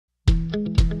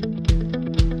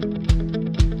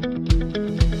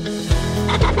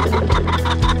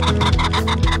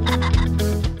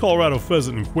Colorado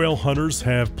pheasant and quail hunters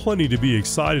have plenty to be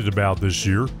excited about this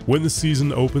year when the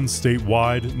season opens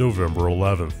statewide November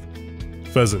 11th.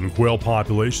 Pheasant and quail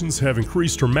populations have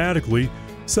increased dramatically,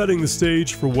 setting the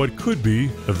stage for what could be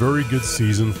a very good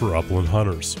season for upland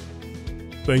hunters.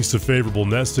 Thanks to favorable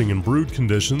nesting and brood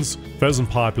conditions, pheasant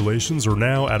populations are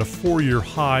now at a 4-year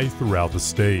high throughout the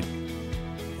state.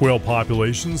 Quail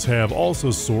populations have also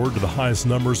soared to the highest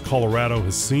numbers Colorado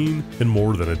has seen in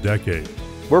more than a decade.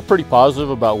 We're pretty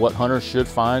positive about what hunters should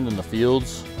find in the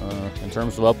fields in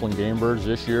terms of upland game birds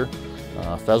this year.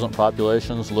 Pheasant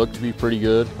populations look to be pretty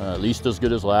good, at least as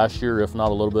good as last year, if not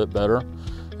a little bit better.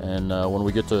 And when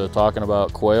we get to talking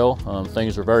about quail,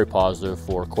 things are very positive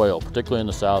for quail, particularly in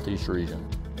the southeast region.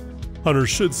 Hunters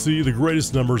should see the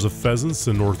greatest numbers of pheasants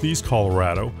in northeast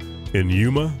Colorado in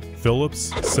Yuma,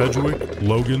 Phillips, Sedgwick,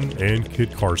 Logan, and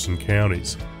Kit Carson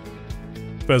counties.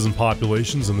 Pheasant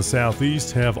populations in the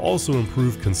southeast have also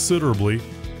improved considerably.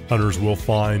 Hunters will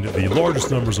find the largest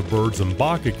numbers of birds in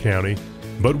Baca County,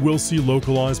 but will see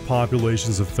localized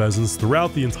populations of pheasants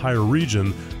throughout the entire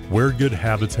region where good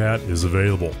habitat is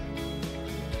available.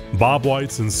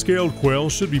 Bobwhites and scaled quail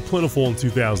should be plentiful in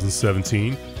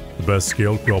 2017. The best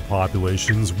scaled quail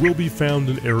populations will be found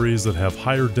in areas that have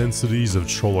higher densities of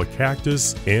cholla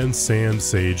cactus and sand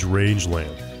sage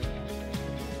rangeland.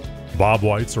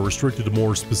 Bobwhites are restricted to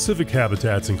more specific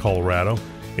habitats in Colorado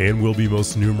and will be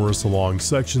most numerous along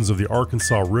sections of the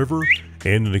Arkansas River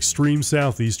and in extreme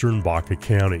southeastern Baca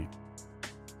County.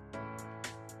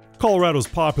 Colorado's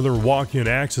popular walk-in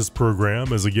access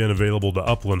program is again available to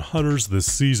upland hunters this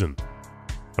season.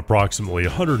 Approximately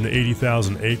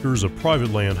 180,000 acres of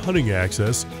private land hunting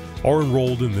access are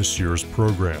enrolled in this year's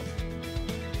program.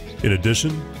 In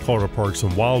addition, Colorado Parks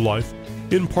and Wildlife,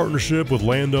 in partnership with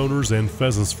landowners and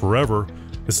Pheasants Forever,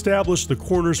 established the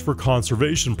Corners for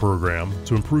Conservation program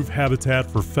to improve habitat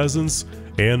for pheasants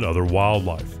and other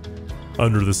wildlife.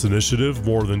 Under this initiative,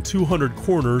 more than 200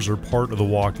 corners are part of the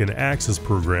walk-in access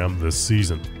program this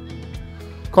season.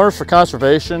 Corners for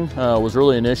Conservation was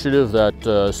really an initiative that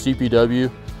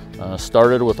CPW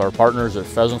started with our partners at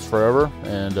Pheasants Forever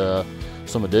and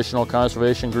some additional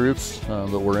conservation groups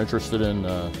that were interested in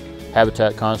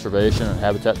habitat conservation and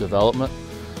habitat development.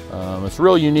 It's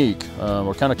real unique.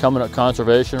 We're kind of coming at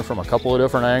conservation from a couple of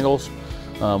different angles.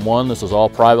 One, this is all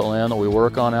private land that we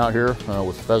work on out here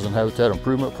with the Pheasant Habitat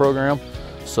Improvement Program.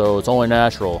 So it's only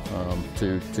natural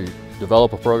to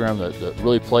develop a program that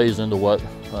really plays into what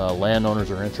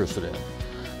landowners are interested in.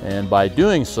 And by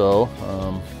doing so,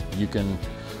 you can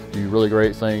do really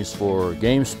great things for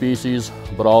game species,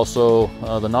 but also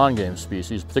the non-game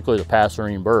species, particularly the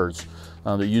passerine birds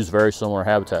that use very similar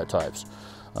habitat types.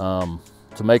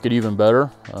 To make it even better,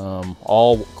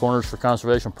 all Corners for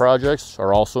Conservation projects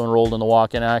are also enrolled in the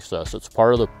walk-in access. It's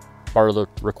part of the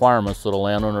requirements that a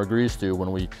landowner agrees to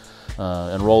when we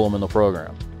enroll them in the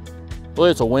program.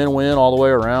 Really, it's a win-win all the way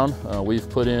around. We've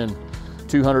put in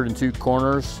 202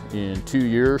 corners in 2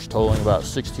 years, totaling about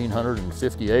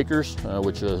 1,650 acres,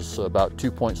 which is about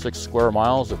 2.6 square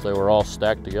miles if they were all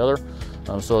stacked together.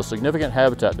 So a significant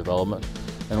habitat development.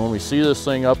 And when we see this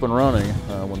thing up and running,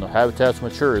 when the habitat's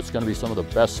mature, it's going to be some of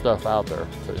the best stuff out there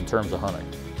in terms of hunting.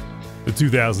 The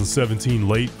 2017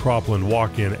 Late Cropland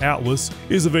Walk-In Atlas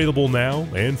is available now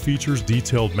and features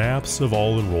detailed maps of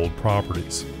all enrolled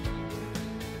properties.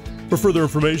 For further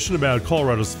information about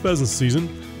Colorado's pheasant season,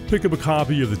 pick up a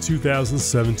copy of the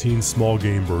 2017 Small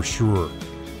Game Brochure.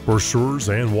 Brochures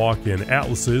and walk-in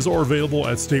atlases are available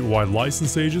at statewide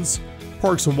license agents,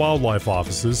 Parks and Wildlife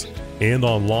offices, and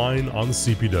online on the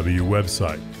CPW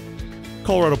website.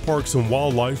 Colorado Parks and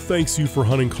Wildlife thanks you for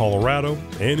hunting Colorado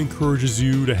and encourages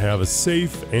you to have a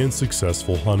safe and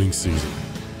successful hunting season.